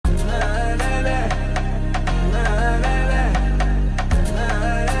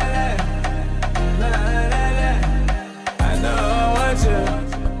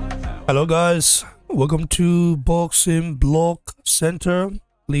Hello guys, welcome to Boxing Block Center.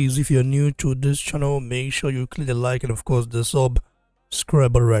 Please, if you're new to this channel, make sure you click the like and of course the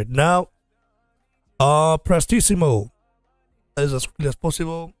subscribe button right now. Prestissimo, as quickly as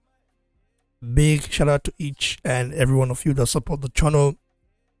possible. Big shout out to each and every one of you that support the channel,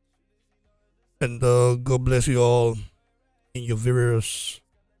 and God bless you all in your various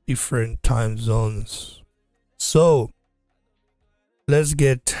different time zones. So let's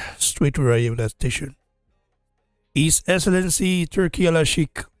get straight to right with that station. His Excellency Turki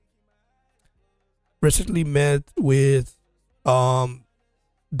alalshikh recently met with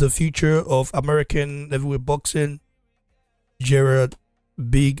the future of American heavyweight boxing, Gerald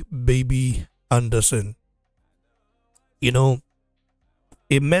Big Baby Anderson. You know,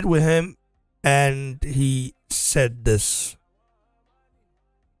 he met with him and he said this.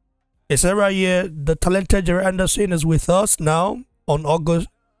 He said right here, the talented Gerald Anderson is with us now on August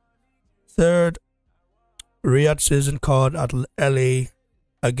 3rd, Riyadh season card at LA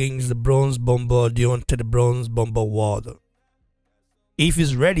against the Bronze Bomber Deontay the Bronze Bomber Wilder. If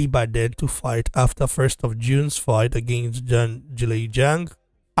he's ready by then to fight after 1st of June's fight against Zhang,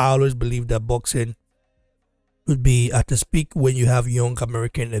 I always believe that boxing would be at its peak when you have young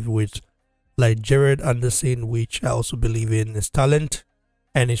American heavyweights like Gerald Anderson, which I also believe in his talent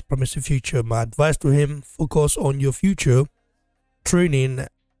and his promising future. My advice to him: focus on your future, training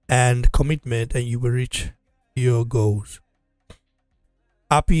and commitment, and you will reach your goals.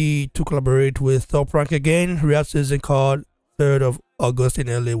 Happy to collaborate with Top Rank again. Riyadh season card 3rd of August in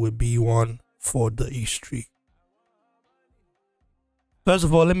LA will be one for the history. First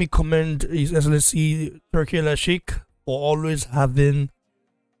of all, let me commend His Excellency Turki alalshikh for always having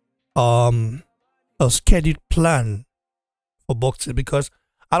a scheduled plan for boxing, because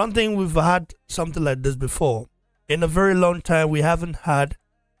I don't think we've had something like this before. In a very long time, we haven't had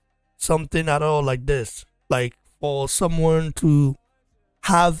something at all like this. Like for someone to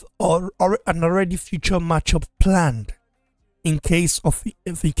have an already future matchup planned in case of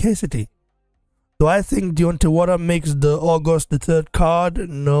efficacy. Do I think Deontay Wilder makes the August the 3rd card?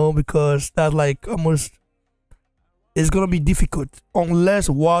 No, because that's like almost, it's gonna be difficult unless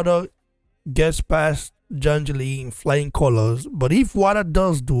Wilder gets past Zhang in flying colors. But if Wilder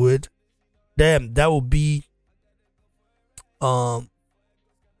does do it, damn, that would be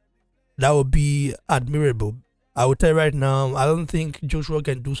admirable. I will tell you right now, I don't think Joshua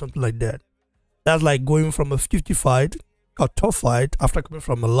can do something like that. That's like going from a 50 fight, a tough fight after coming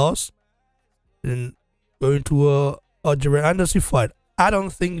from a loss, and going to a Gerald Anderson fight. I don't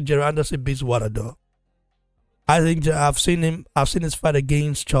think Gerald Anderson beats Wilder though. I think I've seen his fight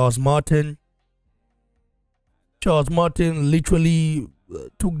against Charles Martin. Charles Martin literally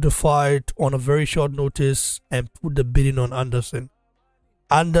took the fight on a very short notice and put the beating on Anderson.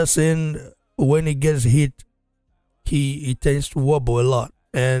 Anderson, when he gets hit, he tends to wobble a lot,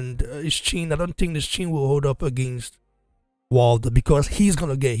 and his chin, I don't think his chin will hold up against Wilder because he's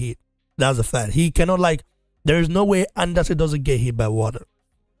gonna get hit. That's a fact. He cannot, like, there is no way Anderson doesn't get hit by Wilder.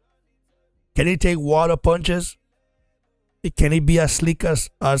 Can he take Wilder punches? Can he be as slick as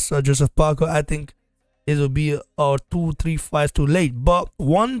Joseph Parker? I think it will be 2-3 fights too late. But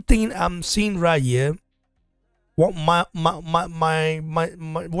one thing I'm seeing right here, one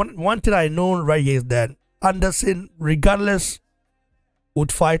thing I know right here is that Anderson, regardless,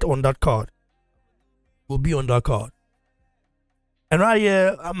 would fight on that card. Will be on that card. And right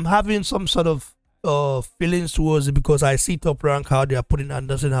here, I'm having some sort of feelings towards it because I see Top Rank how they are putting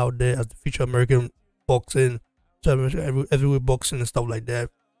Anderson out there as the future American boxing, heavyweight boxing and stuff like that.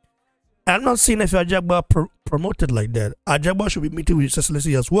 And I'm not seeing if Ajagba promoted like that. Ajagba should be meeting with His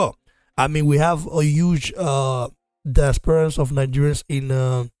Excellency as well. I mean, we have a huge diaspora of Nigerians in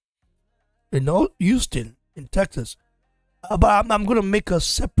Houston, in Texas. But I'm gonna make a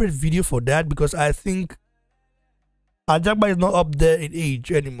separate video for that because I think Ajagba is not up there in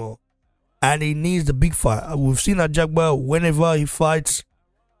age anymore, and he needs the big fight. We've seen Ajagba whenever he fights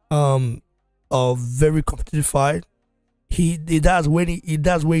a very competitive fight. He does where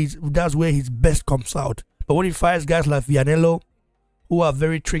his best comes out. But when he fights guys like Vianello, who are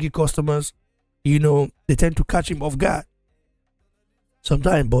very tricky customers, you know, they tend to catch him off guard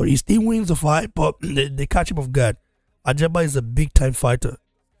sometimes. But he still wins the fight, but they catch him off guard. Ajagba is a big time fighter.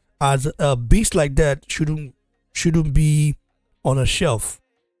 As a beast like that shouldn't be on a shelf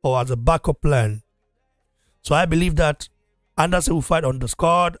or as a backup plan. So I believe that Anderson will fight on the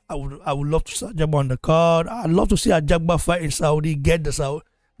card. I would love to see Ajagba on the card. I'd love to see Ajagba fight in Saudi, get the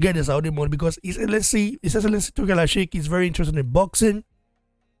Saudi money, because His Excellency Turki alalshikh is very interested in boxing.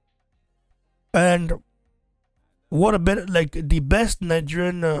 And what a better, like, the best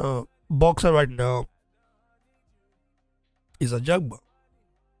Nigerian boxer right now is a Jagba.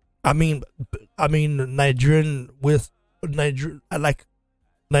 I mean, Nigerian with Nigerian. I like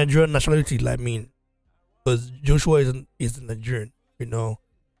Nigerian nationality. I mean, because Joshua is Nigerian, you know,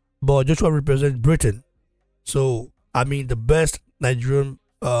 but Joshua represents Britain. So I mean, the best Nigerian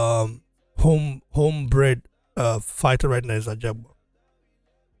homebred fighter right now is Ajagba.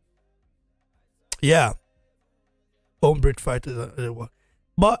 Yeah, homebred fighter.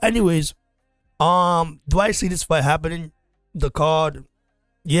 But anyways, do I see this fight happening? The card,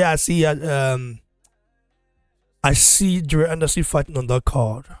 yeah, I see. I see Jerry Anderson fighting on that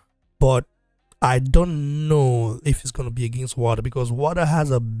card, but I don't know if it's gonna be against Wilder because Wilder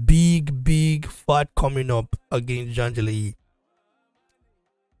has a big fight coming up against Janjali.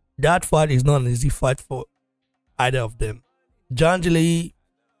 That fight is not an easy fight for either of them. Janjali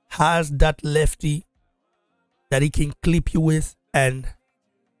has that lefty that he can clip you with and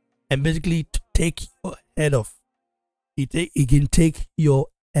basically take your head off. He can take your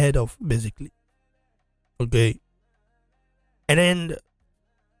head off basically. Okay. And then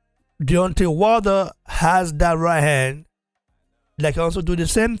Deontay Wilder has that right hand that can also do the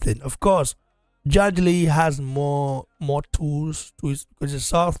same thing. Of course, Janjali has more tools to his because it's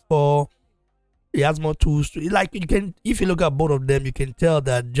southpaw. He has more tools to like you can if you look at both of them, you can tell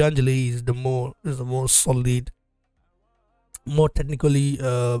that Janjali is the more solid, more technically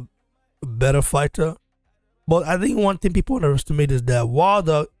better fighter. But I think one thing people underestimate is that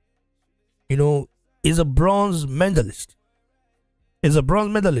Wilder, you know, is a bronze medalist.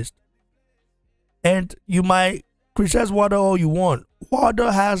 And you might criticize Wilder all you want.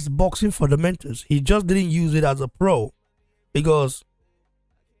 Wilder has boxing fundamentals. He just didn't use it as a pro because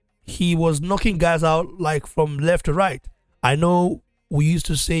he was knocking guys out like from left to right. I know we used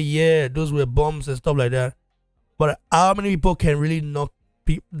to say, yeah, those were bombs and stuff like that. But how many people can really knock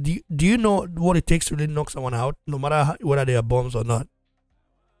people? Do you know what it takes to really knock someone out, no matter whether they are bombs or not?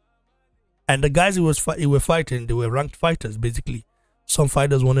 And the guys he were fighting, they were ranked fighters, basically. Some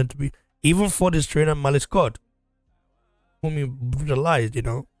fighters wanted to be, even for this trainer, Malik Scott, whom he brutalized, you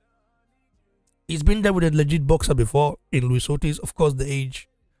know. He's been there with a legit boxer before in Luis Ortiz. Of course, the age,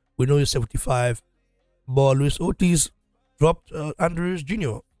 we know he's 75. But Luis Ortiz dropped Andrews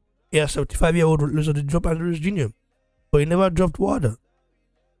Jr. Yeah, 75-year-old Luis Ortiz dropped Andrews Jr. But he never dropped Wilder.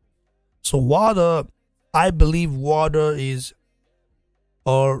 So Wilder, I believe Wilder is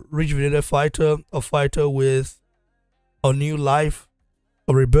a rejuvenated fighter, a fighter with a new life,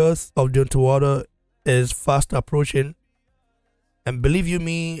 a rebirth of Deontay Wilder is fast approaching. And believe you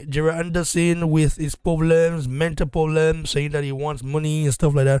me, Jerry Anderson with his problems, mental problems, saying that he wants money and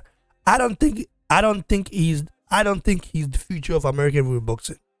stuff like that. I don't think he's the future of American heavyweight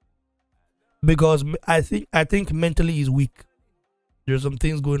boxing. Because I think mentally he's weak. There's some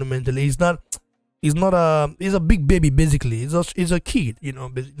things going on mentally. He's a big baby basically. He's a kid, you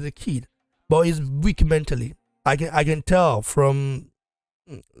know, he's a kid. But he's weak mentally. I can tell from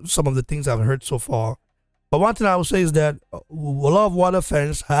some of the things I've heard so far. But one thing I would say is that a lot of Wilder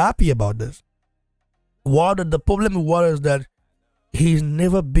fans are happy about this. The problem with Wilder is that he's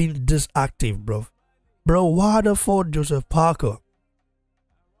never been this active, bro. Wilder fought Joseph Parker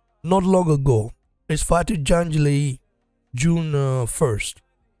not long ago. He's fighting Janjali June 1st.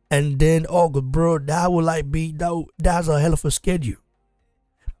 And then August, bro, that's a hell of a schedule.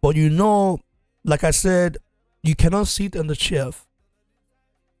 But you know, like I said, you cannot sit on the shelf.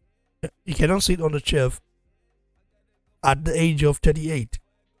 You cannot sit on the shelf at the age of 38.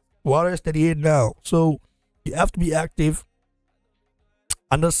 Wilder is 38 now. So you have to be active.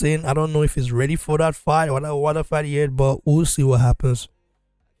 Anderson, I don't know if he's ready for that fight or that Wilder fight yet, but we'll see what happens.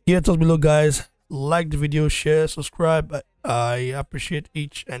 Here, thoughts below, guys. Like the video, share, subscribe. I appreciate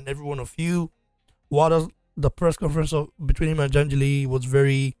each and every one of you. The press conference between him and Janjali was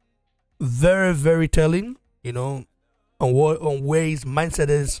very, very telling, you know, on where his mindset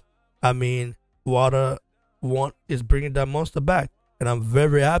is. I mean, Wilder is bringing that monster back, and I'm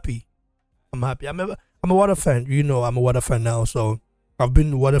very happy. I'm happy. I'm a Wilder fan. You know, I'm a Wilder fan now, so I've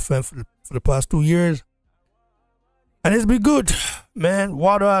been a Wilder fan for the past 2 years, and it's been good, man.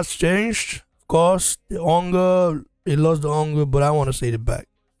 Wilder has changed. Of course, the hunger, he lost the hunger, but I want to say it back.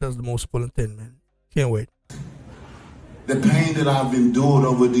 That's the most important thing, man. Can't wait. The pain that I've endured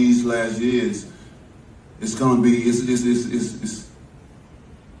over these last years, it's gonna be,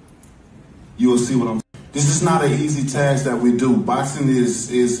 you'll see what I'm saying. This is not an easy task that we do. Boxing it's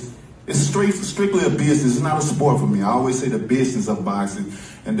strictly a business. It's not a sport for me. I always say the business of boxing,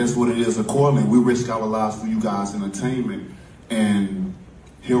 and that's what it is. Accordingly, we risk our lives for you guys' entertainment, and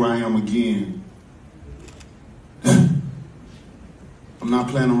here I am again. I'm not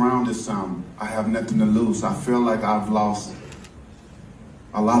playing around this time. I have nothing to lose. I feel like I've lost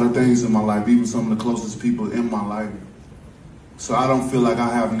a lot of things in my life, even some of the closest people in my life. So I don't feel like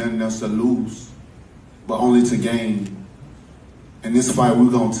I have nothing else to lose, but only to gain. And this fight,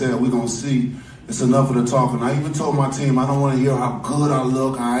 we're going to tell, we're going to see. It's enough of the talking. I even told my team, I don't want to hear how good I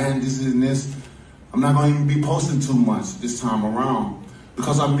look, I am, this and this. I'm not going to even be posting too much this time around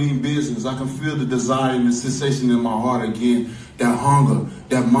because I mean business. I can feel the desire and the sensation in my heart again. That hunger,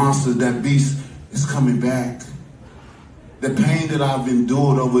 that monster, that beast is coming back. The pain that I've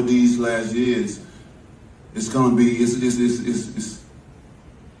endured over these last years, it's going to be,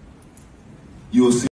 you will see.